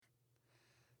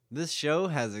This show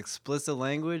has explicit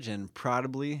language and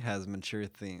probably has mature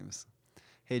themes.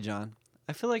 Hey, John,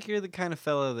 I feel like you're the kind of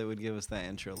fellow that would give us that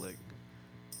intro lick.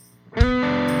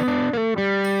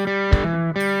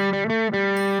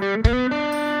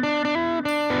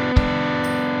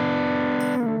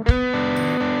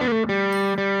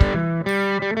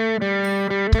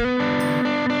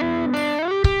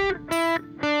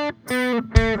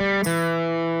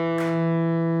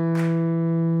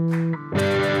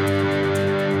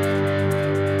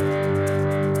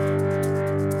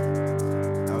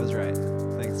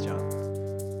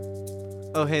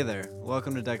 Oh, hey there.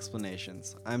 Welcome to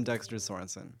Dexplanations. I'm Dexter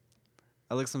Sorensen.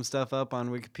 I looked some stuff up on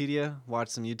Wikipedia,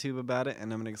 watched some YouTube about it,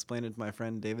 and I'm going to explain it to my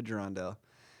friend David Gerondale.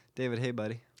 David, hey,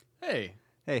 buddy. Hey.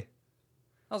 Hey.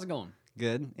 How's it going?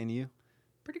 Good. And you?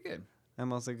 Pretty good.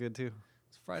 I'm also good, too.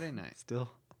 It's Friday night. Still.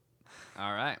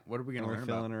 All right. What are we going to learn about?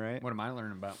 We're feeling it right. What am I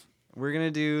learning about? We're going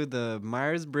to do the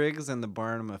Myers-Briggs and the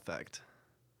Barnum effect.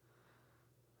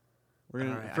 We're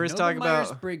going to first talk about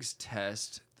Myers-Briggs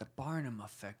test, the Barnum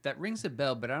effect. That rings a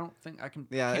bell, but I don't think I can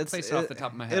can't place it off the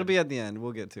top of my head. It'll be at the end.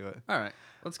 We'll get to it. All right.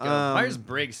 Let's go.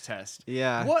 Myers-Briggs test.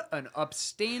 Yeah. What an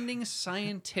upstanding,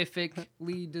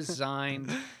 scientifically designed,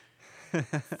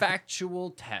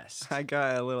 factual test. I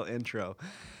got a little intro.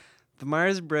 The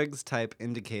Myers-Briggs Type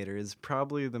Indicator is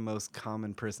probably the most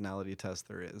common personality test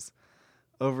there is.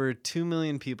 Over 2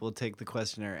 million people take the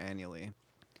questionnaire annually.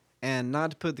 And not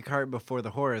to put the cart before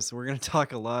the horse, we're going to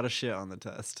talk a lot of shit on the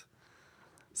test.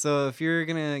 So if you're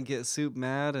going to get soup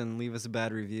mad and leave us a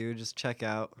bad review, just check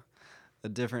out a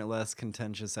different, less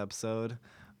contentious episode,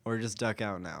 or just duck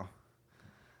out now.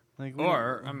 We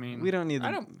don't need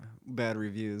bad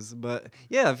reviews. But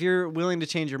yeah, if you're willing to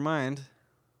change your mind,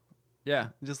 yeah,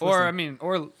 just listen.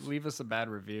 Or leave us a bad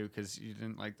review because you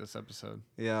didn't like this episode.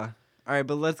 Yeah. All right,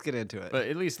 but let's get into it. But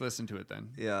at least listen to it then.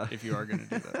 Yeah. If you are going to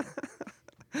do that.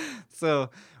 So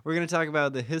we're going to talk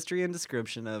about the history and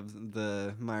description of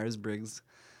the Myers-Briggs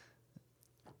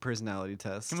personality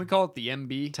test. Can we call it the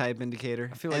MB? Type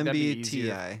indicator. I feel like that'd be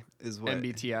easier. MBTI is what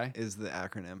MBTI is the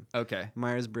acronym. Okay.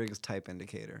 Myers-Briggs Type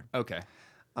Indicator. Okay.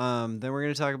 Then we're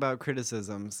going to talk about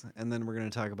criticisms, and then we're going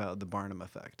to talk about the Barnum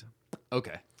effect.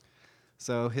 Okay.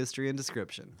 So history and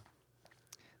description.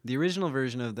 The original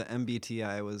version of the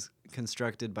MBTI was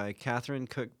constructed by Catherine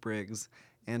Cook Briggs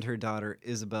and her daughter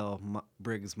Isabel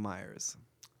Briggs Myers.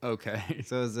 Okay.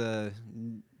 So it was a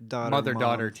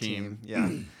mother-daughter team. Yeah.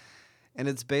 And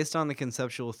it's based on the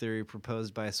conceptual theory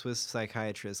proposed by Swiss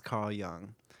psychiatrist Carl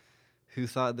Jung, who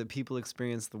thought that people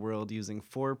experience the world using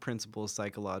 4 principal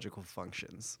psychological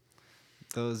functions,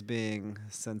 those being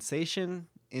sensation,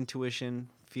 intuition,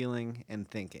 feeling, and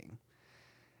thinking.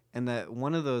 And that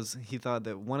he thought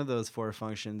that one of those 4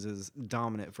 functions is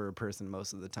dominant for a person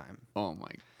most of the time. Oh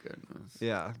my goodness.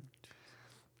 Yeah.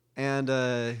 And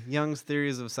Jung's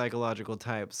theories of psychological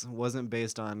types wasn't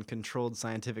based on controlled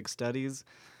scientific studies,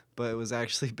 but it was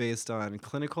actually based on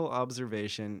clinical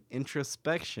observation,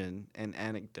 introspection, and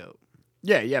anecdote.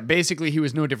 Yeah. Basically, he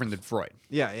was no different than Freud.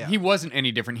 Yeah. He wasn't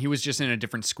any different. He was just in a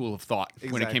different school of thought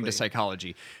when it came to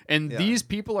psychology. And these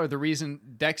people are the reason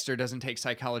Dexter doesn't take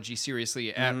psychology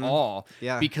seriously at all.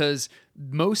 Yeah. Because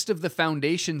most of the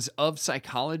foundations of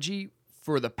psychology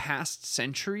for the past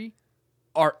century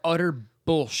are utter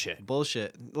bullshit.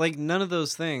 Like, none of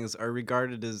those things are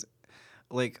regarded as,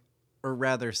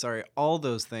 all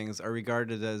those things are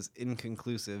regarded as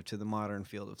inconclusive to the modern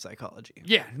field of psychology.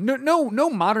 Yeah, no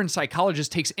modern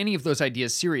psychologist takes any of those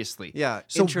ideas seriously. Yeah,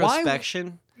 so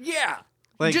introspection.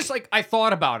 I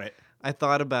thought about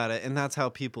it. And that's how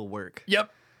people work.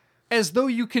 Yep. As though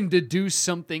you can deduce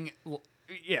something.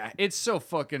 Yeah, it's so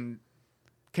fucking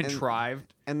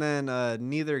contrived. And then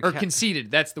conceited,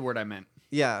 that's the word I meant.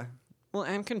 Yeah. Well,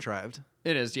 and contrived.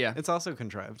 It is, yeah. It's also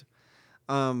contrived.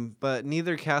 But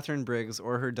neither Catherine Briggs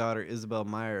or her daughter Isabel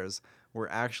Myers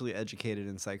were actually educated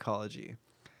in psychology.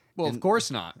 Well, of course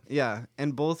not. Yeah,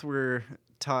 and both were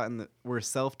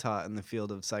self-taught in the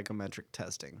field of psychometric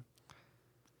testing.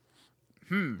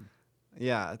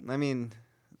 Yeah, I mean,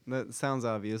 that sounds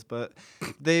obvious, but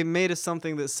they made us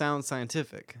something that sounds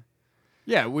scientific.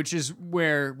 Yeah, which is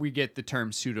where we get the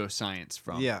term pseudoscience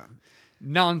from. Yeah.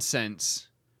 Nonsense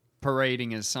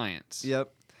parading as science.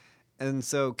 Yep. And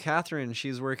so Catherine,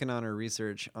 she's working on her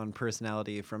research on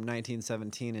personality from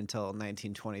 1917 until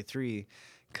 1923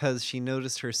 because she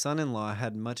noticed her son-in-law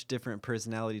had much different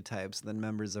personality types than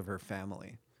members of her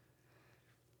family.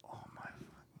 Oh, my.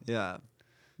 Yeah.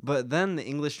 But then the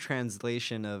English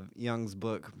translation of Jung's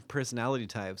book, Personality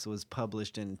Types, was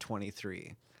published in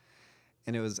 23.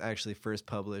 And it was actually first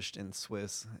published in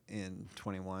Swiss in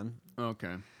 21.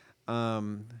 Okay.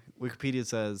 Wikipedia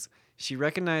says, she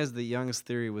recognized that Jung's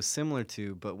theory was similar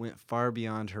to, but went far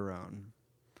beyond her own.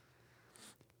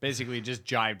 Basically just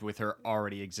jived with her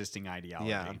already existing ideology.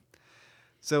 Yeah.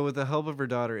 So with the help of her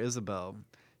daughter, Isabel,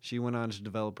 she went on to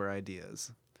develop her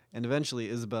ideas. And eventually,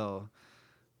 Isabel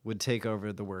would take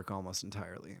over the work almost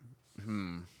entirely.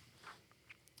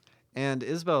 And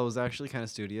Isabel was actually kind of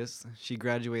studious. She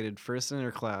graduated first in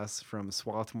her class from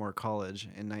Swarthmore College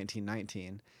in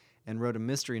 1919 and wrote a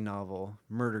mystery novel,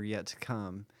 Murder Yet to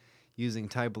Come, using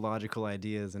typological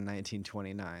ideas in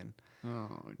 1929,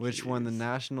 which won the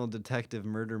National Detective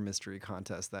Murder Mystery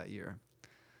Contest that year.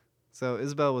 So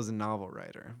Isabel was a novel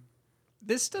writer.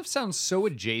 This stuff sounds so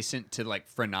adjacent to like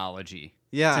phrenology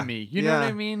to me. You know what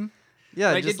I mean?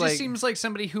 Yeah, like it just seems like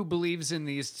somebody who believes in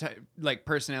these like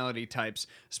personality types,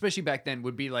 especially back then,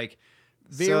 would be like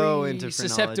very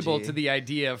susceptible to the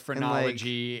idea of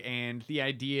phrenology and the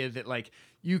idea that like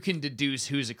you can deduce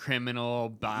who's a criminal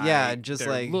by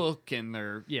their look and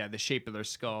their the shape of their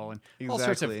skull and all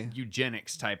sorts of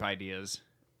eugenics type ideas.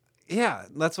 Yeah,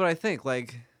 that's what I think.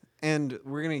 Like, and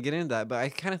we're gonna get into that, but I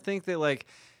kind of think that like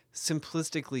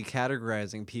simplistically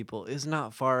categorizing people is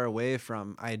not far away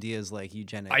from ideas like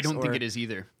eugenics. I don't think it is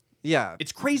either. Yeah.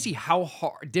 It's crazy how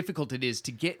difficult it is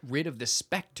to get rid of the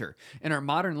specter in our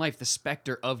modern life, the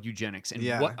specter of eugenics, and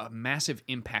what a massive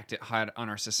impact it had on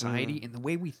our society and the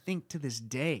way we think to this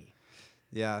day.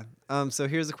 Yeah. So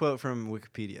here's a quote from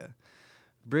Wikipedia.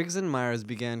 Briggs and Myers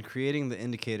began creating the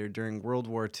indicator during World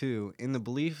War II in the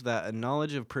belief that a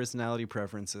knowledge of personality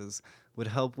preferences would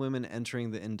help women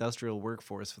entering the industrial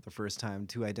workforce for the first time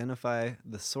to identify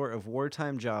the sort of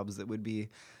wartime jobs that would be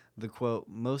the, quote,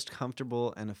 most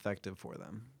comfortable and effective for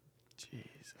them.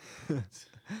 Jeez.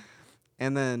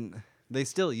 And then they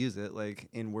still use it, like,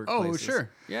 in workplaces. Oh, sure.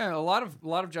 Yeah, a lot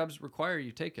of jobs require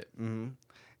you take it. Mm-hmm.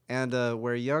 And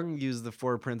where Jung used the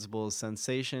four principles,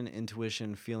 sensation,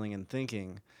 intuition, feeling, and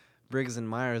thinking, Briggs and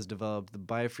Myers developed the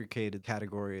bifurcated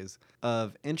categories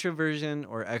of introversion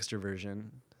or extroversion,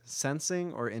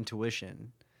 sensing or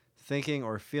intuition, thinking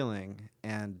or feeling,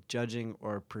 and judging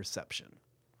or perception.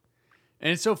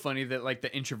 And it's so funny that like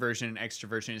the introversion and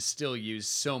extroversion is still used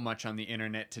so much on the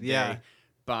internet today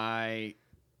by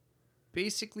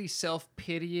basically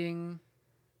self-pitying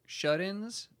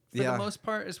shut-ins for the most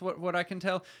part is what I can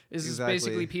tell is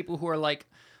basically people who are like,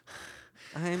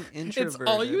 I'm introverted. It's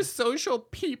all you social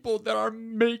people that are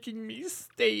making me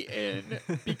stay in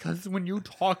because when you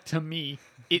talk to me,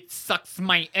 it sucks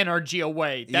my energy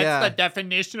away. That's the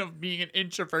definition of being an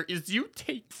introvert is you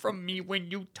take from me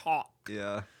when you talk.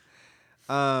 Yeah.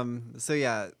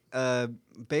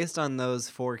 Based on those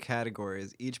four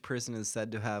categories, each person is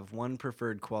said to have one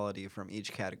preferred quality from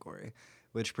each category,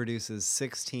 which produces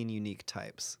 16 unique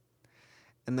types.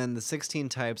 And then the 16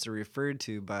 types are referred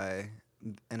to by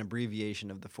an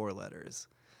abbreviation of the four letters,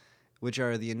 which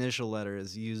are the initial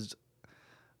letters used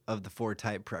of the four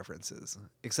type preferences,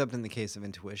 except in the case of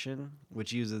intuition,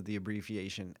 which uses the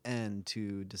abbreviation N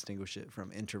to distinguish it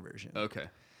from introversion. Okay.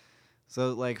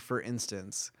 So, like, for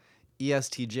instance,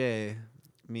 ESTJ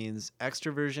means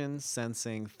extroversion,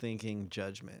 sensing, thinking,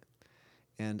 judgment.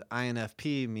 And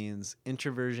INFP means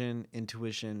introversion,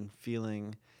 intuition,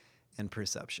 feeling, and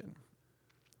perception.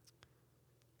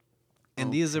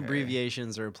 And these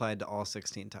abbreviations are applied to all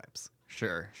 16 types.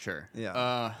 Sure.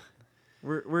 Yeah.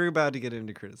 We're about to get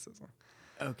into criticism.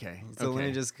 Okay. So let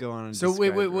me just go on and So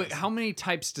wait. How many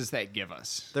types does that give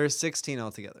us? There's 16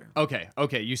 altogether. Okay.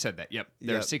 You said that. Yep.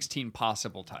 There are 16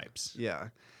 possible types. Yeah.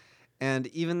 And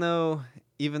even though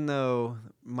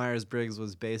Myers-Briggs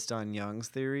was based on Jung's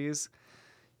theories,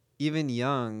 even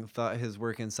Jung thought his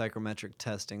work in psychometric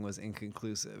testing was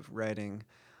inconclusive, writing,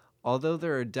 although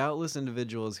there are doubtless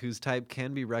individuals whose type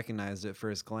can be recognized at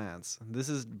first glance, this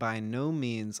is by no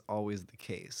means always the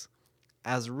case.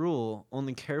 As a rule,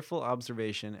 only careful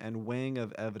observation and weighing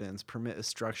of evidence permit a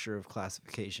structure of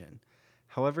classification.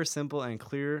 However simple and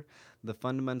clear the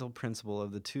fundamental principle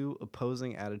of the two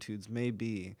opposing attitudes may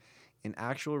be, in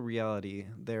actual reality,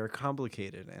 they are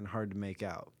complicated and hard to make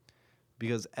out,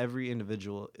 because every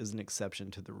individual is an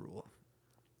exception to the rule.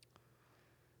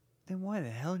 Then why the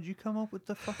hell did you come up with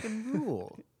the fucking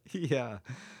rule? Yeah.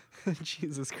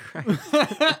 Jesus Christ. All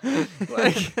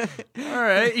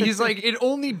right. He's like, it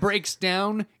only breaks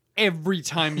down every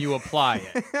time you apply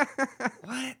it.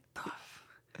 What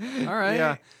the All right.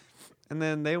 Yeah. And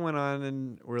then they went on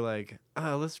and were like,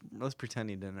 let's pretend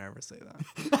he didn't ever say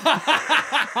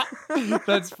that.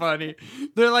 That's funny.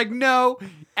 They're like, no,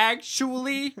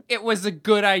 actually, it was a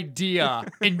good idea.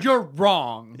 And you're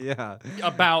wrong. Yeah.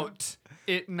 About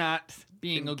it not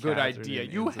being a good idea.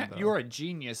 You're a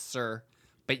genius, sir.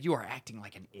 but you are acting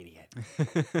like an idiot.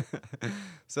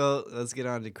 So let's get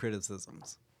on to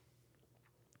criticisms.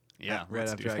 Yeah, right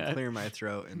after I clear my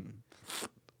throat, and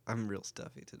I'm real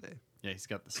stuffy today. Yeah, he's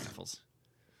got the sniffles.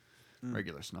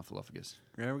 Regular snuffleupagus.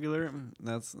 Regular,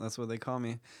 that's what they call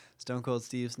me. Stone Cold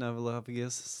Steve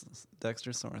Snuffleupagus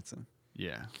Dexter Sorensen.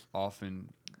 Yeah, often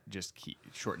just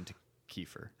shortened to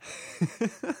Kiefer.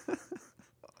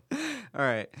 All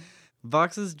right.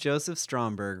 Vox's Joseph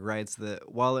Stromberg writes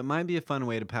that while it might be a fun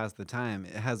way to pass the time,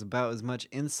 it has about as much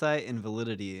insight and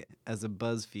validity as a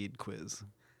BuzzFeed quiz.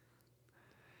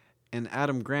 And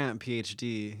Adam Grant,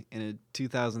 PhD, in a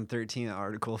 2013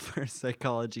 article for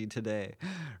Psychology Today,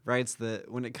 writes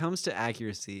that when it comes to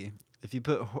accuracy, if you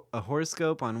put a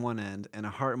horoscope on one end and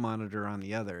a heart monitor on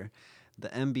the other, the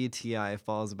MBTI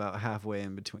falls about halfway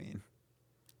in between.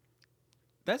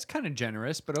 That's kind of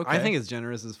generous, but okay. I think it's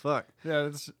generous as fuck. Yeah,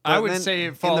 I would say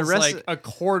it falls like a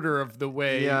quarter of the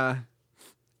way. Yeah.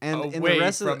 And away in the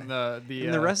rest from of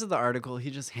the rest of the article,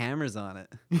 he just hammers on it,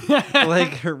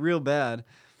 like real bad.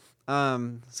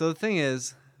 So the thing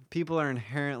is, people are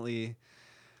inherently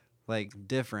like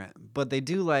different, but they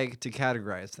do like to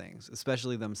categorize things,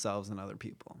 especially themselves and other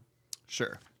people.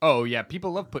 Sure. Oh yeah,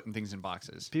 people love putting things in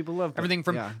boxes. People love everything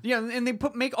from and they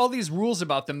make all these rules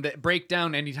about them that break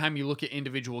down anytime you look at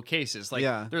individual cases. Like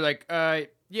they're like,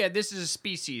 this is a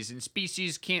species, and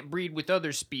species can't breed with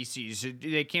other species.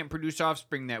 They can't produce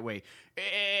offspring that way,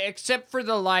 except for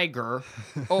the liger.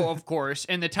 Oh, of course,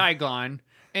 and the tigon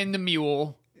and the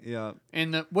mule. Yeah.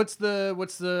 And the what's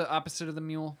the opposite of the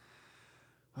mule?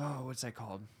 Oh, what's that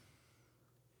called?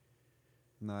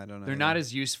 No, I don't know. They're not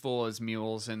as useful as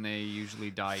mules, and they usually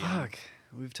die young. Fuck.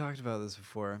 We've talked about this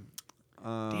before.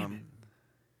 Damn it.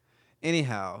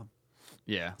 Anyhow.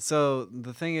 Yeah. So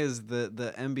the thing is that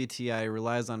the MBTI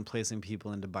relies on placing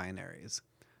people into binaries.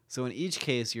 So in each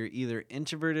case, you're either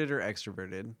introverted or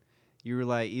extroverted. You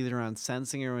rely either on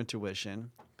sensing or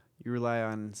intuition. You rely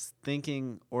on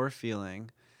thinking or feeling.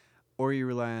 Or you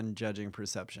rely on judging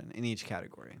perception in each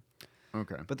category.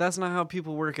 Okay. But that's not how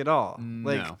people work at all.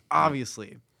 Like,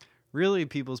 obviously. Really,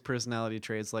 people's personality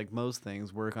traits, like most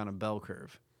things, work on a bell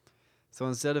curve. So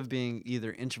instead of being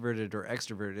either introverted or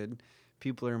extroverted,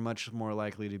 people are much more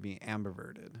likely to be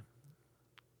ambiverted.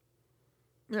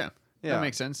 Yeah. That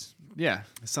makes sense. Yeah.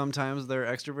 Sometimes they're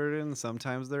extroverted and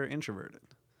sometimes they're introverted.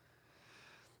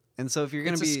 And so if you're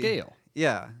going to be... It's a scale.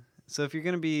 Yeah. So if you're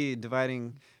going to be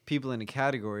dividing people into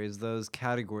categories, those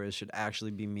categories should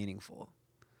actually be meaningful.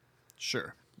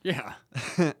 Sure. Yeah.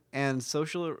 And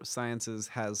social sciences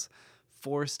has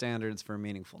 4 standards for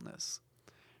meaningfulness: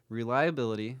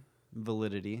 reliability,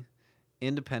 validity,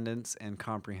 independence, and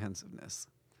comprehensiveness.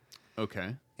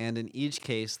 Okay. And in each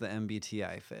case, the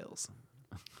MBTI fails.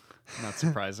 Not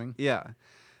surprising. Yeah.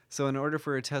 So in order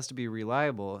for a test to be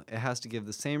reliable, it has to give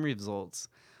the same results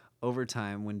over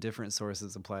time when different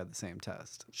sources apply the same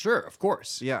test. Sure, of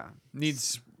course. Yeah.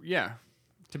 Needs,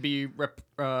 to be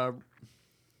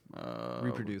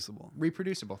reproducible.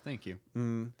 Reproducible, thank you.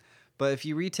 But if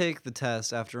you retake the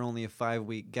test after only a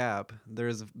 5-week gap,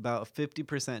 there's about a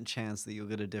 50% chance that you'll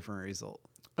get a different result.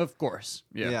 Of course.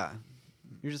 Yeah.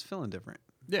 You're just feeling different.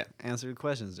 Yeah. Answer the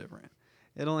questions different.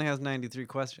 It only has 93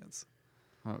 questions.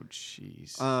 Oh,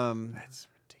 jeez. That's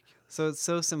ridiculous. So it's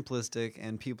so simplistic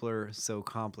and people are so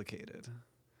complicated.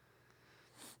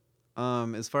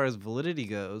 As far as validity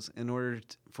goes, in order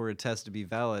for a test to be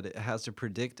valid, it has to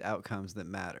predict outcomes that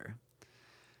matter.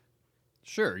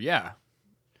 Sure, yeah.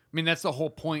 I mean, that's the whole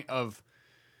point of,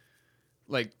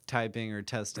 like... typing or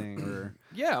testing or...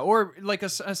 Yeah, or like a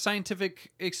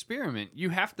scientific experiment.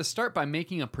 You have to start by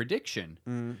making a prediction.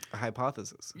 A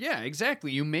hypothesis. Yeah,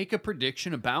 exactly. You make a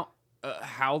prediction about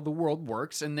how the world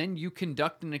works, and then you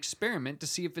conduct an experiment to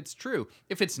see if it's true.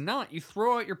 If it's not, you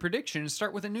throw out your prediction and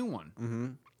start with a new one. Mm-hmm.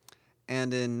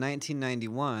 And in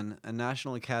 1991, a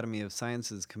National Academy of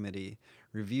Sciences committee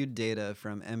reviewed data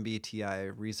from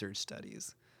MBTI research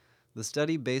studies. The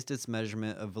study based its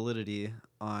measurement of validity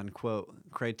on, quote,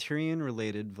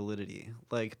 criterion-related validity,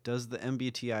 like does the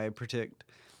MBTI predict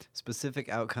specific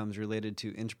outcomes related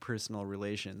to interpersonal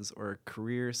relations or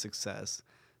career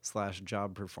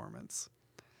success/job performance.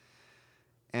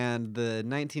 And the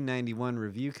 1991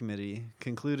 review committee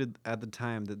concluded at the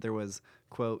time that there was,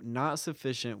 quote, not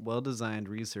sufficient well-designed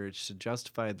research to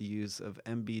justify the use of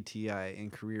MBTI in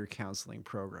career counseling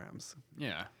programs.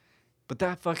 Yeah. But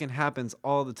that fucking happens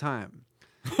all the time.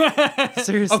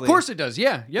 Seriously. Of course it does.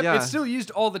 Yeah. Yep. Yeah. It's still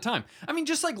used all the time. I mean,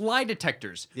 just like lie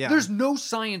detectors. Yeah. There's no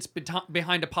science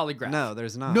behind a polygraph. No,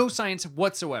 there's not. No science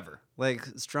whatsoever. Like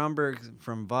Stromberg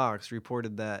from Vox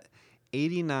reported that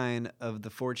 89 of the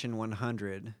Fortune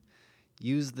 100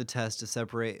 use the test to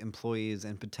separate employees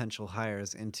and potential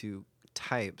hires into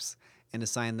types and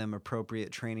assign them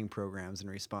appropriate training programs and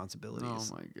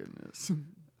responsibilities. Oh my goodness.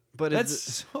 But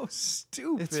that's so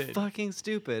stupid. It's fucking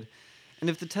stupid. And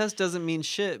if the test doesn't mean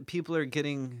shit, people are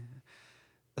getting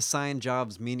assigned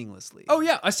jobs meaninglessly. Oh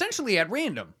yeah, essentially at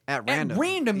random. At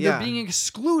random, they're being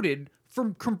excluded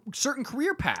from certain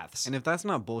career paths. And if that's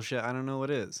not bullshit, I don't know what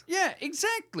is. Yeah,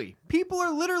 exactly. People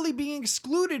are literally being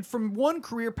excluded from one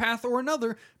career path or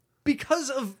another because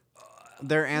of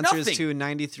their answers nothing. to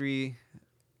 93.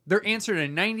 Their answer to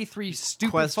 93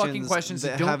 stupid fucking questions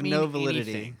that don't have mean no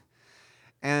validity. Anything.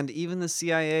 And even the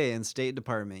CIA and State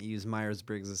Department use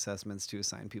Myers-Briggs assessments to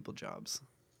assign people jobs.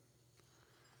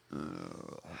 All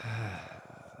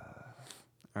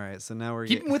right, so now we're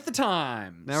keeping with the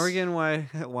times. Now we're getting why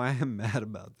I'm mad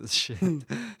about this shit.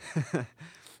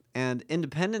 And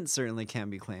independence certainly can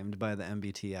be claimed by the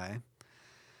MBTI.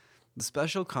 The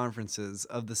special conferences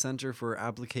of the Center for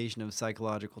Application of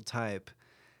Psychological Type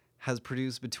has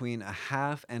produced between a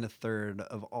half and a third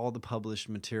of all the published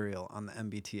material on the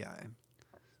MBTI.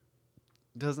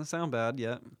 Doesn't sound bad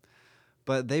yet.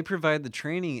 But they provide the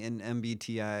training in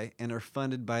MBTI and are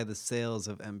funded by the sales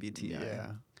of MBTI.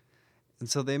 Yeah. And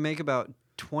so they make about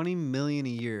 $20 million a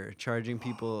year, charging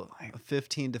people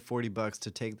 $15 to $40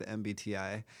 to take the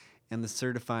MBTI, and the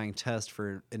certifying test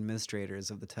for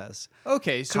administrators of the test.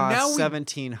 Okay, so costs now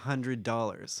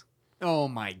 $1,700. Oh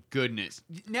my goodness!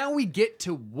 Now we get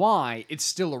to why it's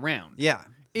still around. Yeah.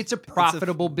 It's a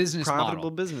profitable business model.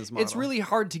 Profitable business model. It's really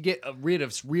hard to get rid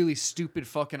of really stupid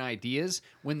fucking ideas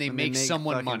when they make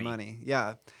someone money.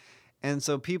 Yeah. And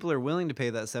so people are willing to pay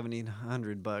that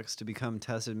 $1,700 to become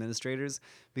test administrators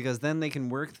because then they can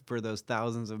work for those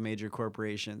thousands of major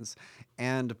corporations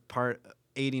and part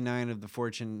 89 of the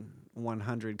Fortune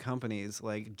 100 companies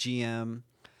like GM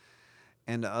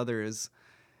and others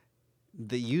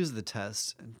that use the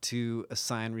test to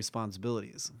assign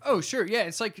responsibilities. Oh, sure. Yeah,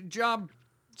 it's like job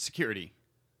security.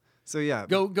 So yeah,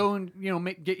 go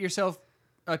and get yourself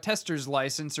a tester's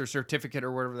license or certificate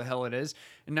or whatever the hell it is,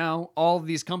 and now all of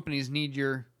these companies need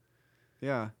your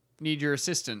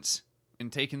assistance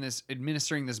in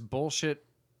administering this bullshit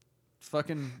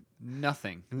fucking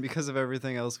nothing. And because of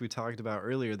everything else we talked about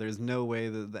earlier, there's no way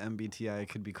that the MBTI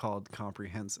could be called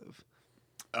comprehensive.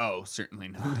 Oh, certainly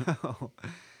not. No.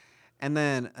 And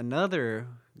then another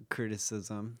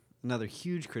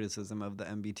huge criticism of the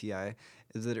MBTI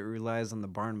is that it relies on the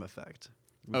Barnum effect.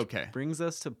 Which brings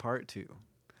us to part 2,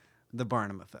 the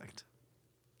Barnum effect.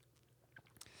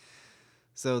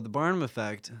 So the Barnum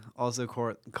effect, also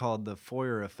called the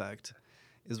Foyer effect,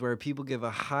 is where people give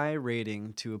a high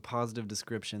rating to a positive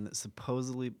description that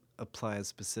supposedly applies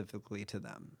specifically to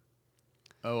them.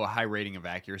 Oh, a high rating of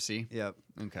accuracy? Yep.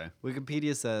 Okay.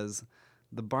 Wikipedia says,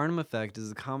 the Barnum effect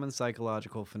is a common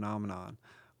psychological phenomenon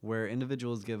where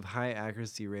individuals give high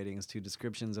accuracy ratings to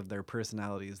descriptions of their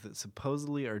personalities that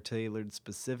supposedly are tailored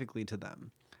specifically to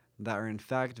them, that are in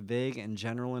fact vague and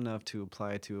general enough to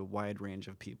apply to a wide range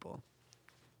of people.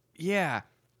 Yeah.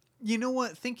 You know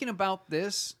what? Thinking about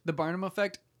this, the Barnum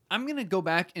effect, I'm going to go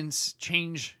back and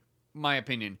change my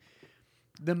opinion.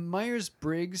 The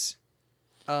Myers-Briggs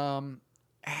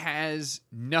has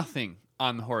nothing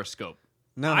on the horoscope.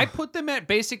 No. I put them at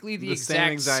basically the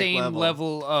exact same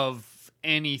level of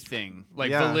anything,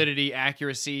 like validity,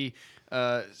 accuracy,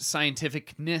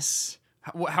 scientificness,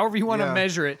 however you want to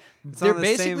measure it. They're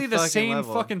basically the same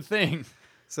fucking thing.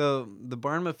 So the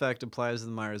Barnum effect applies to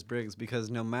the Myers-Briggs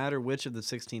because no matter which of the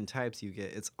 16 types you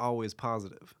get, it's always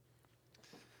positive.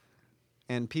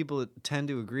 And people tend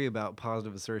to agree about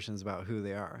positive assertions about who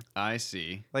they are. I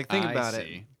see. Like, think about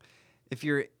it. If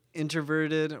you're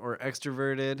introverted or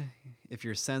extroverted, if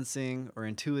you're sensing or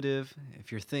intuitive,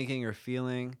 if you're thinking or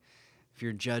feeling, if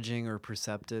you're judging or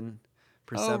perceptive.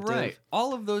 Oh, right.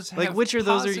 All of those have like, which of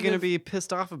those are you going to be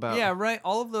pissed off about? Yeah, right.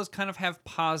 All of those kind of have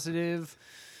positive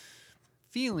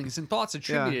feelings and thoughts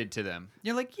attributed to them.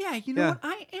 You're like, you know what?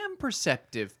 I am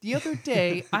perceptive. The other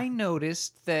day, I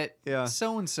noticed that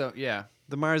so-and-so,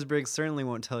 The Myers-Briggs certainly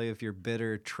won't tell you if you're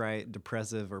bitter, trite,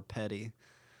 depressive, or petty.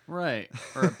 Right.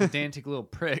 Or a pedantic little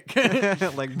prick.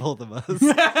 Like both of us.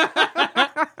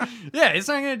 Yeah, it's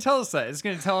not going to tell us that. It's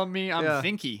going to tell me I'm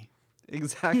thinky.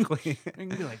 Exactly.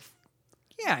 And be like,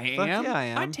 I am. Yeah, I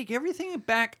am. I take everything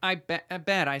back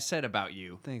bad I said about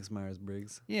you. Thanks,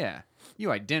 Myers-Briggs. Yeah.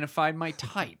 You identified my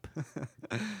type.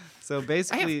 So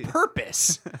basically, I have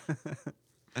purpose.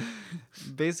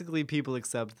 Basically, people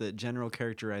accept that general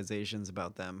characterizations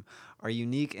about them are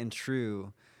unique and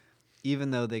true,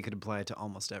 even though they could apply to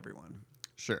almost everyone.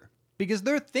 Sure. Because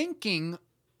they're thinking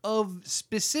of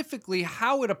specifically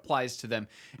how it applies to them.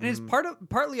 And it's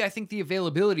partly, I think, the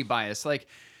availability bias. Like,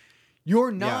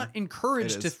 you're not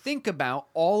encouraged to think about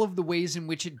all of the ways in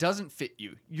which it doesn't fit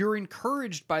you. You're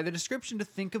encouraged by the description to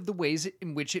think of the ways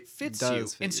in which it fits you.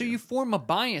 And so you form a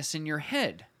bias in your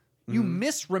head. You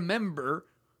misremember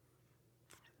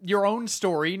your own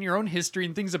story and your own history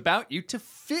and things about you to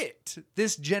fit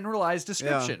this generalized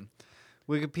description.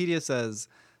 Yeah. Wikipedia says,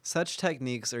 such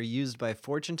techniques are used by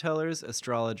fortune tellers,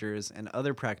 astrologers, and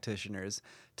other practitioners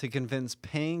to convince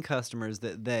paying customers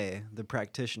that they, the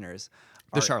practitioners,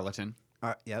 the charlatan.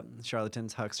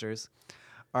 Charlatans, hucksters,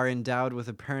 are endowed with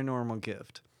a paranormal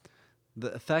gift.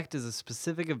 The effect is a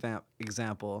specific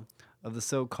example of the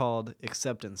so-called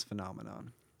acceptance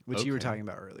phenomenon, which you were talking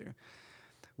about earlier,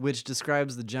 which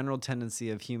describes the general tendency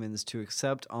of humans to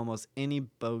accept almost any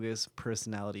bogus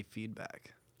personality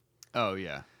feedback. Oh,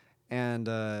 yeah. And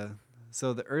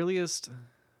so the earliest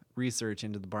research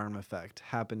into the Barnum effect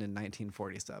happened in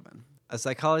 1947. A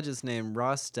psychologist named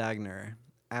Ross Stagner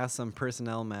asked some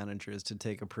personnel managers to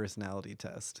take a personality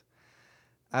test.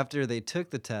 After they took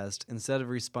the test, instead of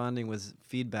responding with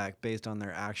feedback based on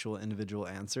their actual individual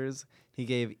answers, he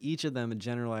gave each of them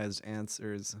generalized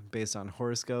answers based on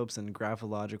horoscopes and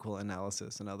graphological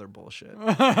analysis and other bullshit.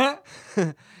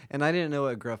 And I didn't know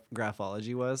what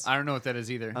graphology was. I don't know what that is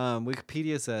either.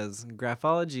 Wikipedia says,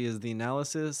 graphology is the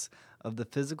analysis of the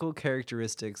physical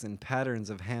characteristics and patterns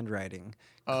of handwriting,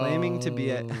 claiming to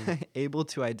be able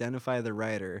to identify the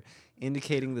writer,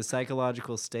 indicating the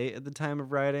psychological state at the time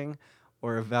of writing,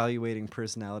 or evaluating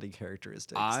personality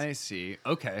characteristics. I see.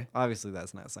 Okay. Obviously,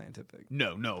 that's not scientific.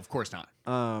 No, of course not.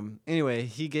 Anyway,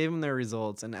 he gave them their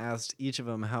results and asked each of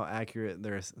them how accurate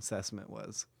their assessment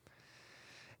was.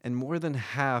 And more than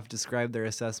half described their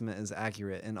assessment as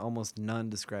accurate, and almost none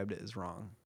described it as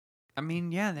wrong. I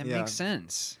mean, yeah, that makes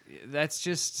sense. That's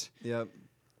just... Yep.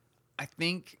 I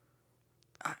think...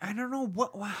 I don't know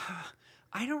what...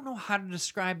 I don't know how to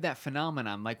describe that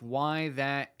phenomenon, like why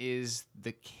that is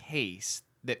the case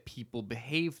that people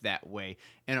behave that way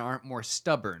and aren't more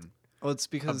stubborn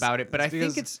about it. But I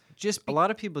think it's just... a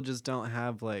lot of people just don't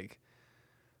have like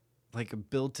a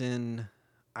built-in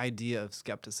idea of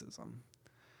skepticism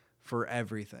for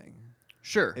everything.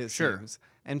 Sure. Seems.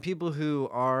 And people who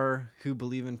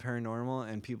believe in paranormal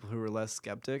and people who are less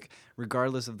skeptic,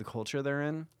 regardless of the culture they're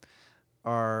in,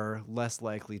 are less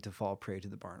likely to fall prey to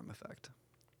the Barnum effect.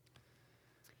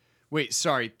 Wait,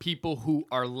 sorry. People who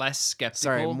are less skeptical?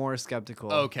 Sorry, more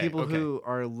skeptical. Okay. People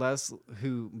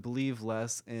who believe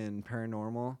less in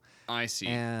paranormal. I see.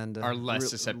 And are less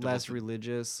susceptible. Less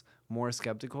religious, more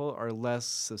skeptical, are less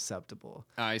susceptible.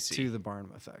 I see. To the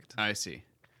Barnum effect. I see.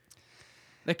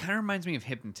 That kind of reminds me of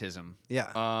hypnotism.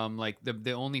 Yeah. Like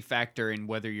the only factor in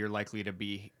whether you're likely to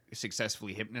be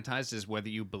successfully hypnotized is whether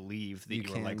you believe that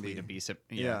you are likely to be.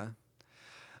 Yeah.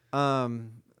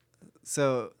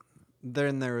 So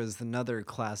then there was another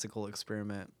classical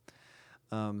experiment.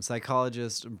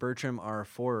 Psychologist Bertram R.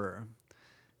 Forer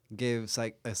gave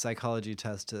a psychology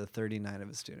test to 39 of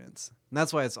his students. And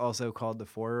that's why it's also called the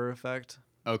Forer effect.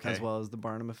 Okay. As well as the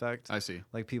Barnum effect. I see.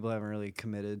 Like, people haven't really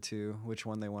committed to which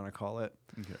one they want to call it.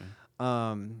 Okay.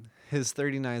 His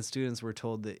 39 students were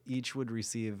told that each would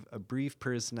receive a brief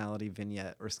personality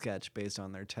vignette or sketch based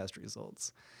on their test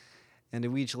results. And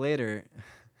a week later...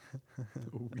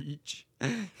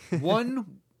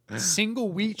 One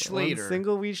single week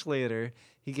later,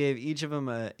 he gave each of them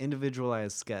an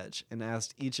individualized sketch and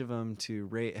asked each of them to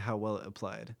rate how well it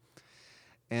applied.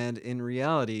 And in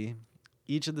reality...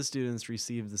 each of the students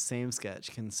received the same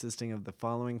sketch consisting of the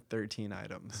following 13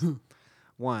 items.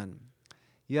 1.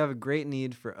 You have a great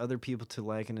need for other people to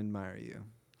like and admire you.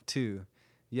 2.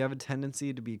 You have a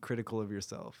tendency to be critical of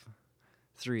yourself.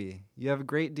 3. You have a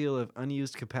great deal of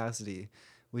unused capacity,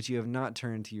 which you have not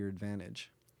turned to your advantage.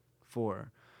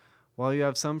 4. While you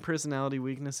have some personality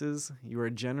weaknesses, you are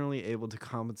generally able to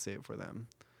compensate for them.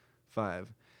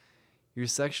 5. Your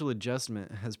sexual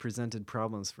adjustment has presented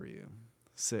problems for you.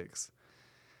 6.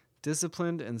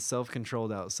 Disciplined and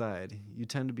self-controlled outside, you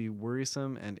tend to be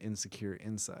worrisome and insecure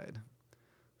inside.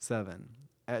 7.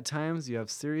 At times, you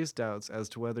have serious doubts as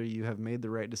to whether you have made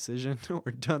the right decision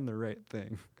or done the right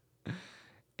thing.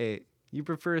 8. You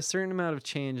prefer a certain amount of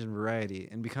change and variety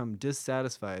and become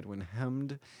dissatisfied when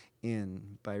hemmed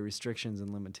in by restrictions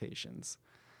and limitations.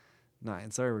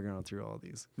 9. Sorry we're going through all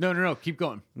these. No. Keep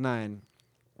going. 9.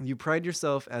 You pride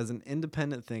yourself as an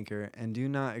independent thinker and do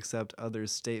not accept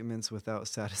others' statements without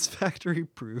satisfactory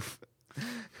proof.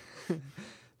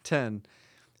 10.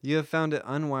 You have found it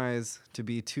unwise to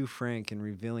be too frank in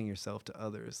revealing yourself to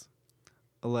others.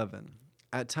 11.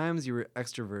 At times you were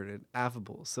extroverted,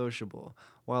 affable, sociable,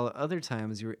 while at other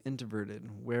times you were introverted,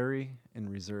 wary, and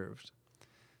reserved.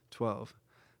 12.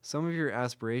 Some of your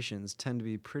aspirations tend to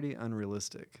be pretty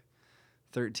unrealistic.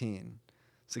 13.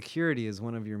 Security is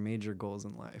one of your major goals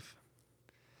in life.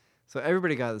 So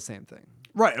everybody got the same thing.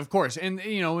 Right, of course. And,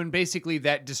 and basically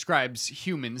that describes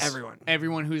humans. Everyone.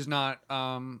 Everyone who's not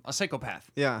a psychopath.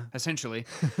 Yeah. Essentially.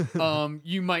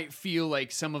 You might feel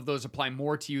like some of those apply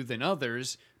more to you than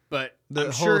others, but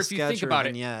I'm sure if you think about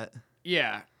it.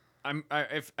 Yeah.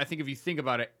 I think if you think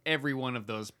about it, every one of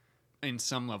those in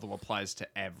some level applies to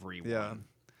everyone. Yeah.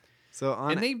 So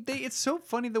it's so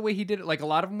funny the way he did it. Like a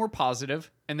lot of them were positive,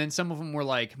 and then some of them were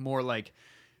like more like,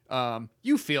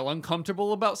 you feel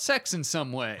uncomfortable about sex in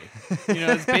some way.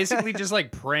 It's basically just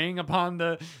like preying upon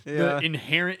the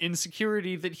inherent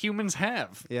insecurity that humans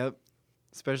have. Yep.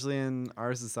 Especially in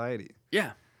our society.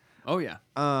 Yeah. Oh yeah.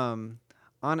 On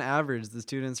average, the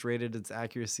students rated its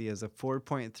accuracy as a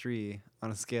 4.3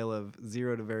 on a scale of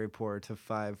 0 to very poor to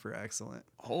 5 for excellent.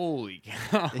 Holy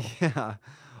cow. Yeah.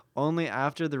 Only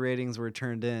after the ratings were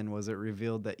turned in was it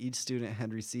revealed that each student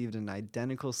had received an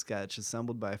identical sketch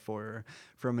assembled by Forer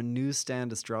from a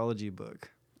newsstand astrology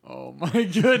book. Oh my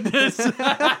goodness.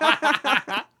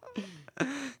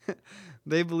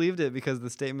 They believed it because the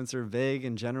statements are vague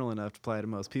and general enough to apply to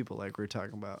most people, like we were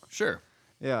talking about. Sure.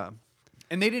 Yeah.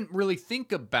 And they didn't really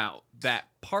think about that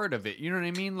part of it. You know what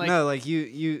I mean? Like, no, like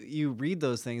you read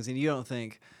those things and you don't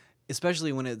think,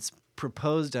 especially when it's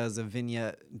proposed as a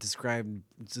vignette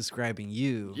describing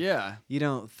you. Yeah. You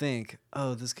don't think,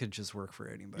 oh, this could just work for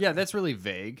anybody. Yeah, that's really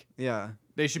vague. Yeah.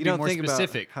 They should be more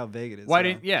specific. About how vague it is. Why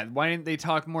didn't they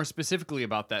talk more specifically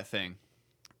about that thing?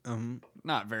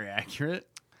 Not very accurate.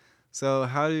 So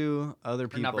how do other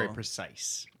people... Or not very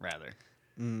precise, rather.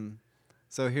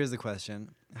 So here's the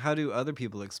question. How do other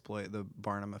people exploit the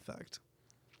Barnum effect?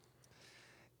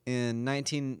 In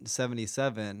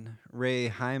 1977, Ray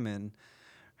Hyman,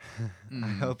 I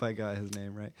hope I got his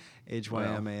name right,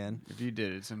 Hyman. Well, if you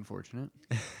did, it's unfortunate.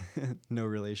 No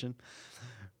relation.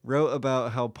 Wrote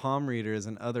about how palm readers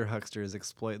and other hucksters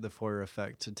exploit the Forer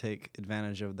effect to take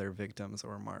advantage of their victims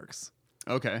or marks.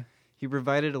 Okay. He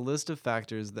provided a list of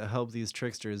factors that help these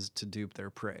tricksters to dupe their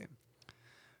prey.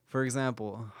 For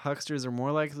example, hucksters are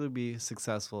more likely to be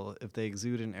successful if they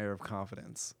exude an air of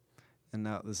confidence. And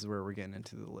now this is where we're getting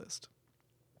into the list.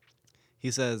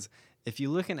 He says, if you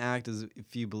look and act as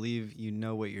if you believe you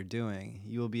know what you're doing,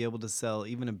 you will be able to sell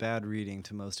even a bad reading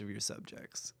to most of your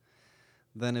subjects.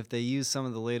 Then if they use some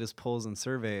of the latest polls and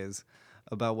surveys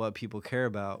about what people care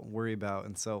about, worry about,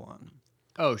 and so on.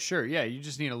 Oh, sure. Yeah, you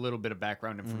just need a little bit of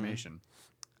background information.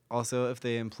 Also, if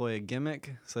they employ a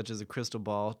gimmick, such as a crystal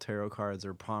ball, tarot cards,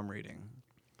 or palm reading.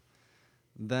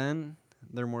 Then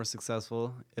they're more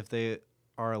successful if they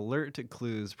are alert to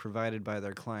clues provided by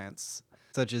their clients,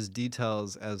 such as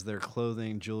details as their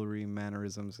clothing, jewelry,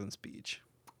 mannerisms, and speech.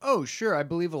 Oh, sure. I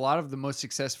believe a lot of the most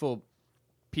successful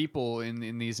people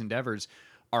in these endeavors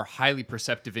are highly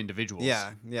perceptive individuals.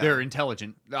 Yeah. They're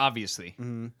intelligent, obviously.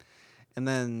 Mm-hmm. And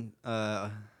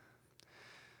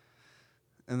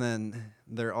then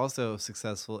they're also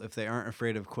successful if they aren't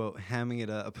afraid of, quote, hamming it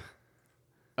up.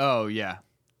 Oh, yeah.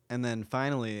 And then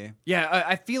finally... Yeah,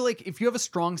 I feel like if you have a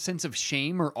strong sense of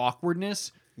shame or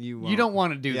awkwardness, you don't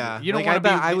want to do that. You don't like, want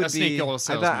to be a snake oil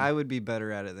salesman. I bet I would be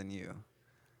better at it than you.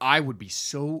 I would be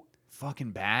so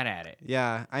fucking bad at it.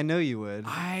 Yeah, I know you would.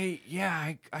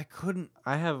 I couldn't.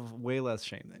 I have way less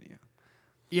shame than you.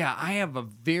 Yeah, I have a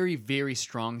very, very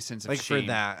strong sense of shame. Like for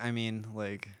that, I mean,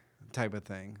 like, type of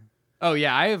thing. Oh,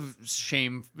 yeah, I have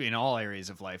shame in all areas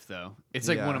of life, though. It's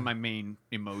like one of my main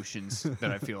emotions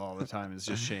that I feel all the time is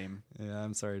just shame. Yeah,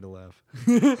 I'm sorry to laugh.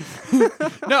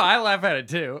 No, I laugh at it,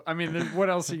 too. I mean, what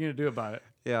else are you going to do about it?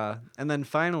 Yeah, and then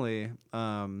finally,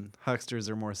 hucksters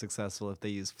are more successful if they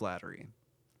use flattery.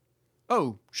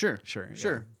 Oh, sure.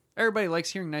 Yeah. Everybody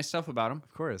likes hearing nice stuff about them.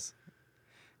 Of course.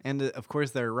 And of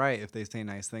course, they're right if they say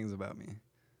nice things about me.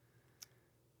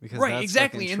 Because right,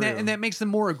 exactly, and that makes them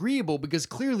more agreeable because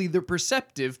clearly they're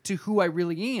perceptive to who I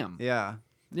really am. Yeah.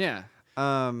 Yeah.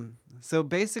 So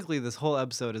basically, this whole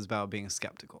episode is about being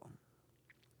skeptical.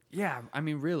 Yeah, I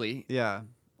mean, really. Yeah.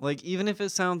 Like, even if it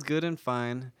sounds good and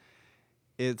fine,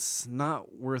 it's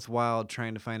not worthwhile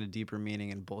trying to find a deeper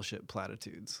meaning in bullshit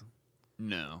platitudes.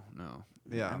 No.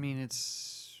 Yeah. I mean, it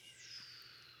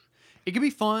could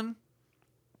be fun.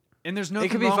 And there's nothing.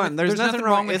 It could be fun. There's nothing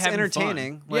wrong with it's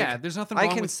entertaining. Like, yeah, there's nothing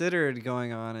wrong. I considered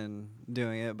going on and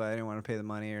doing it, but I didn't want to pay the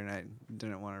money, and I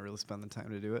didn't want to really spend the time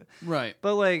to do it. Right.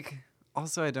 But like,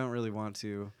 also, I don't really want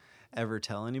to ever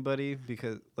tell anybody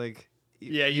because, like,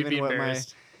 yeah, you'd be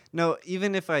embarrassed. No,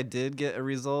 even if I did get a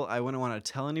result, I wouldn't want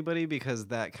to tell anybody because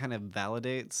that kind of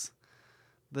validates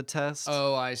the test.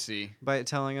 Oh, I see. By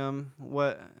telling them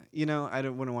what, I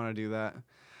wouldn't want to do that.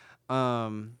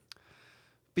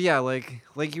 But yeah,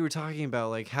 like you were talking about,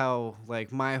 like how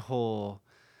like my whole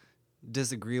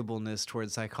disagreeableness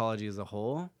towards psychology as a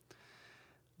whole.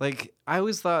 Like, I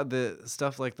always thought that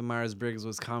stuff like the Myers-Briggs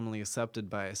was commonly accepted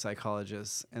by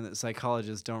psychologists, and that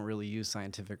psychologists don't really use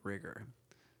scientific rigor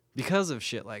because of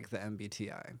shit like the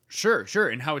MBTI. Sure,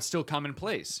 and how it's still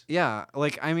commonplace. Yeah,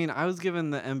 like, I mean, I was given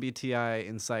the MBTI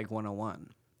in Psych 101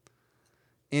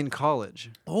 in college.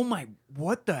 Oh my,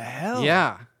 what the hell?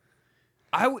 Yeah.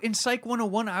 In Psych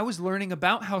 101, I was learning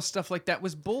about how stuff like that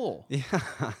was bull. Yeah.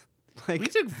 Like, we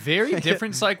took very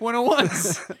different Psych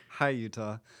 101s. Hi,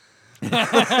 Utah.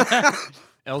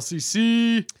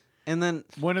 LCC. And then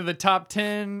one of the top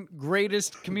 10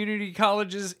 greatest community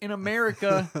colleges in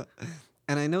America.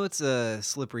 And I know it's a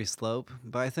slippery slope,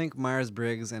 but I think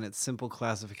Myers-Briggs and its simple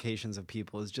classifications of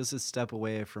people is just a step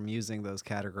away from using those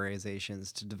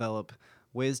categorizations to develop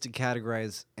ways to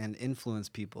categorize and influence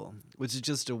people, which is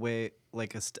just a way,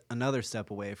 like another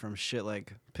step away from shit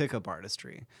like pickup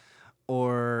artistry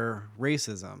or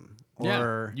racism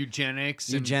or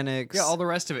eugenics, all the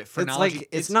rest of it. Phrenology. It's like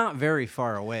it's not very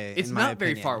far away. It's not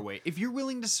very far away. If you're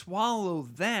willing to swallow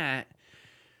that,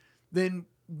 then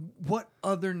what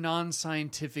other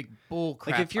non-scientific bullcrap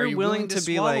like if you're are you willing to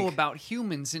be swallow like about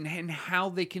humans and how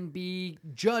they can be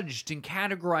judged and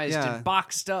categorized and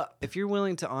boxed up? If you're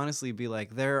willing to honestly be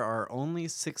like, there are only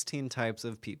 16 types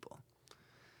of people.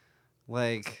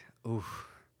 Like, oof.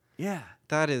 Yeah.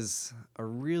 That is a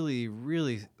really,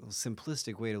 really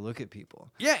simplistic way to look at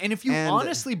people. Yeah, and if you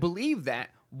honestly believe that,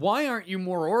 why aren't you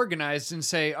more organized and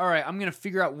say, all right, I'm going to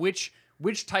figure out which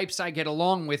types I get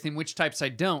along with and which types I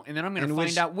don't, and then I'm going to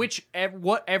find out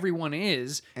what everyone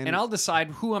is, and I'll decide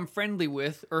who I'm friendly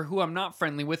with or who I'm not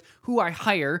friendly with, who I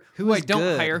hire, who I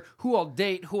don't hire, who I'll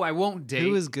date, who I won't date.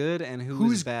 Who is good and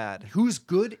who's bad. Who's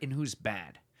good and who's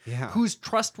bad. Yeah. Who's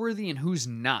trustworthy and who's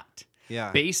not.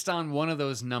 Yeah. Based on one of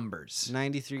those numbers.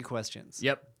 93 questions.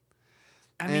 Yep.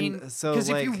 I mean, because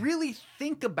if you really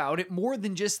think about it more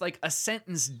than just like a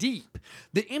sentence deep,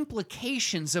 the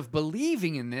implications of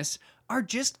believing in this are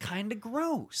just kind of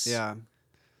gross. Yeah.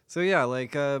 So yeah,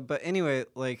 like, but anyway,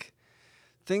 like,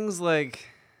 things like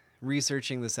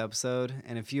researching this episode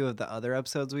and a few of the other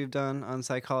episodes we've done on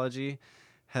psychology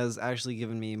has actually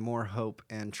given me more hope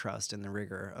and trust in the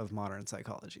rigor of modern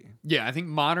psychology. Yeah, I think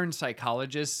modern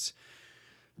psychologists...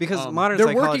 Because modern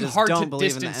psychologists don't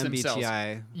believe in the MBTI.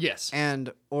 Themselves. Yes.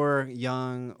 Or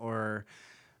Jung or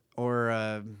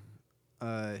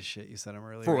shit, you said him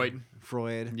earlier.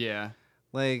 Freud. Yeah.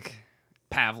 Like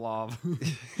Pavlov.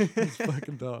 These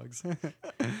fucking dogs.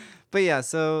 But yeah,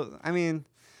 so I mean,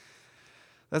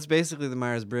 that's basically the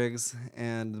Myers-Briggs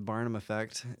and the Barnum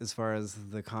effect as far as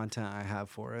the content I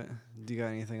have for it. Do you got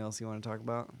anything else you want to talk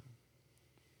about?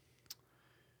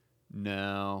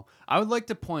 No. I would like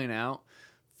to point out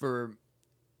for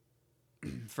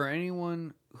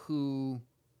anyone who,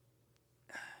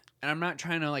 and I'm not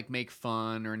trying to like make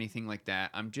fun or anything like that.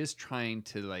 I'm just trying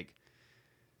to like,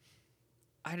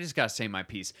 I just gotta say my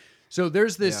piece. So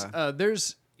there's this,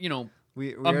 there's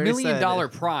we $1 million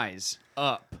prize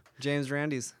up. James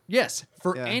Randi's. Yes,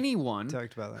 for anyone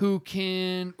talked about that. Who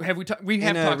can we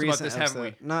have talked about this, haven't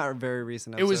we? Not a very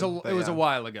recent episode. It was a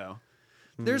while ago.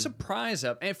 There's a prize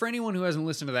up, and for anyone who hasn't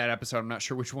listened to that episode, I'm not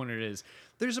sure which one it is.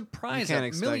 There's a prize up,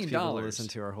 $1 million. People to listen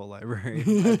to our whole library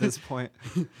at this point.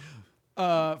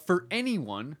 For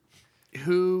anyone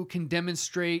who can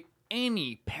demonstrate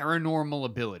any paranormal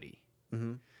ability,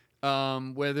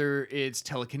 whether it's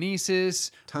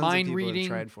telekinesis, mind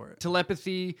reading,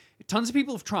 telepathy. Tons of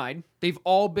people have tried. They've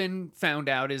all been found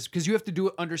out because you have to do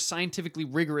it under scientifically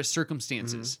rigorous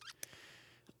circumstances.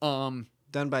 Done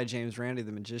by James Randi,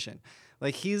 the magician.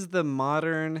 Like, he's the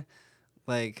modern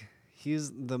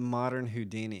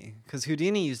Houdini. Because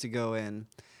Houdini used to go in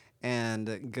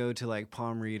and go to, like,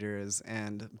 palm readers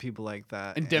and people like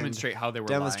that. And demonstrate how they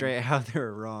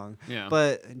were wrong. Yeah.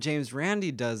 But James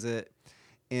Randi does it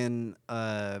in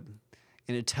a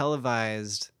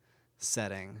televised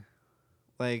setting.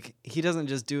 Like, he doesn't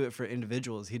just do it for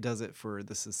individuals. He does it for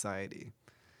the society,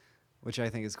 which I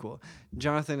think is cool.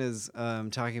 Jonathan is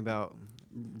talking about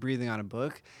breathing on a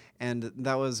book, and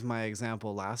that was my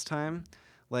example last time.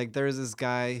 Like, there's this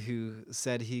guy who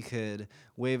said he could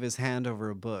wave his hand over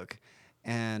a book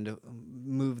and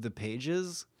move the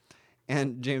pages,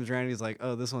 And James Randi's like,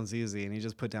 oh, this one's easy. And he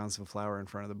just put down some flour in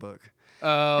front of the book.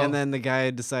 Oh. And then the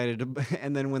guy decided to,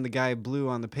 and then when the guy blew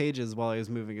on the pages while he was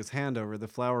moving his hand over, the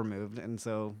flour moved. And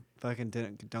so fucking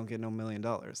don't get no $1 million.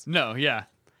 No, yeah.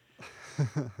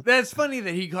 That's funny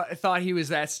that he thought he was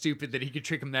that stupid that he could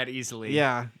trick him that easily.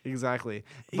 Yeah, exactly.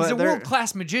 He's a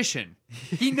world-class magician.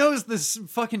 He knows this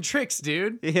fucking tricks,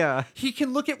 dude. Yeah. He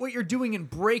can look at what you're doing and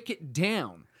break it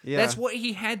down. Yeah. That's what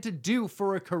he had to do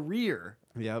for a career.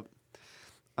 Yep.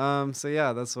 So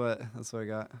yeah, that's what I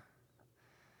got.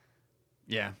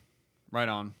 Yeah. Right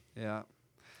on. Yeah.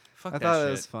 Fuck I that thought shit.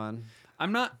 it was fun.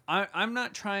 I'm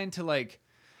not trying to like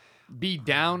be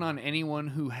down on anyone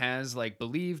who has like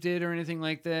believed it or anything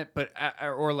like that, but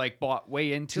or like bought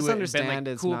way into just it. Understand and been,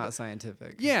 like, it's cool. not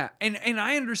scientific. Yeah, and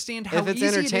I understand how easy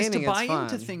it is to buy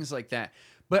into things like that.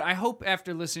 But I hope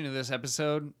after listening to this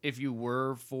episode, if you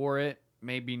were for it,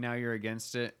 maybe now you're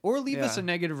against it, or leave us a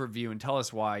negative review and tell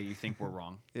us why you think we're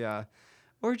wrong. Yeah.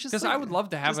 Or just because I would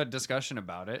love to have a discussion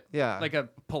about it. Yeah. Like a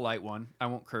polite one. I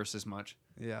won't curse as much.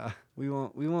 Yeah. We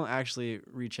won't actually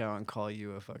reach out and call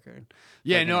you a fucker.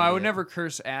 Yeah, no, I would never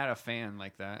curse at a fan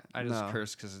like that. I just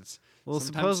curse because it's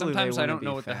sometimes I don't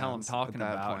know what the hell I'm talking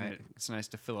about. And it's nice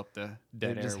to fill up the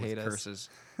dead air with curses.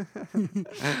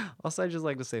 Also, I just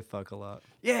like to say fuck a lot.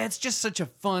 Yeah, it's just such a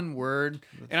fun word.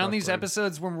 And on these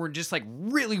episodes when we're just like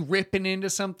really ripping into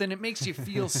something, it makes you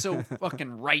feel so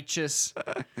fucking righteous.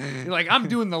 You're like, I'm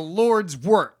doing the Lord's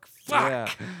work. Fuck. Yeah.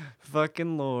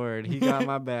 Fucking Lord. He got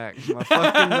my back. My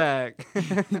fucking back.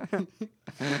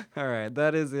 All right.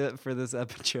 That is it for this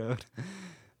episode.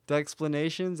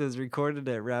 Dexplanations is recorded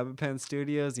at Rabbit Pen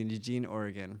Studios in Eugene,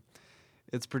 Oregon.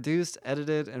 It's produced,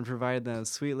 edited, and provided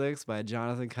as Sweet Licks by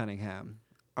Jonathan Cunningham.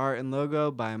 Art and logo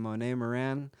by Monet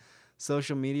Moran.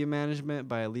 Social media management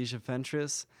by Alicia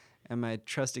Fentress. And my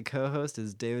trusty co-host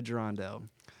is David Gerondale.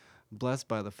 Blessed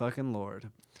by the fucking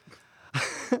Lord.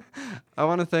 I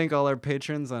want to thank all our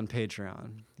patrons on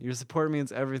Patreon. Your support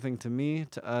means everything to me,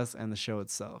 to us, and the show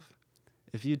itself.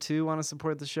 If you too want to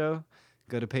support the show,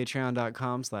 go to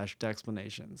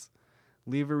patreon.com/dexplanations.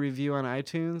 Leave a review on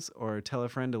iTunes or tell a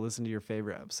friend to listen to your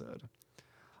favorite episode.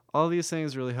 All these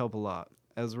things really help a lot,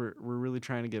 as we're really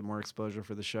trying to get more exposure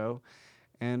for the show,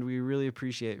 and we really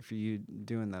appreciate for you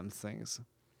doing them things.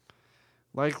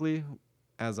 Likely,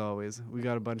 as always, we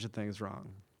got a bunch of things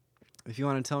wrong. If you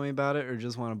want to tell me about it or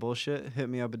just want to bullshit, hit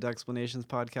me up at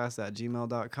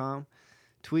dexplanationspodcast@gmail.com,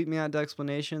 tweet me at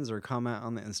dexplanations, or comment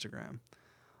on the Instagram.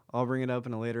 I'll bring it up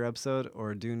in a later episode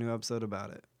or do a new episode about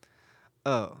it.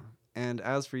 Oh, and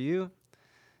as for you,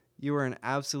 you are an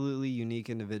absolutely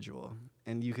unique individual,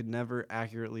 and you could never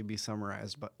accurately be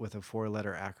summarized with a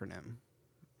 4-letter acronym.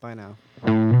 Bye now.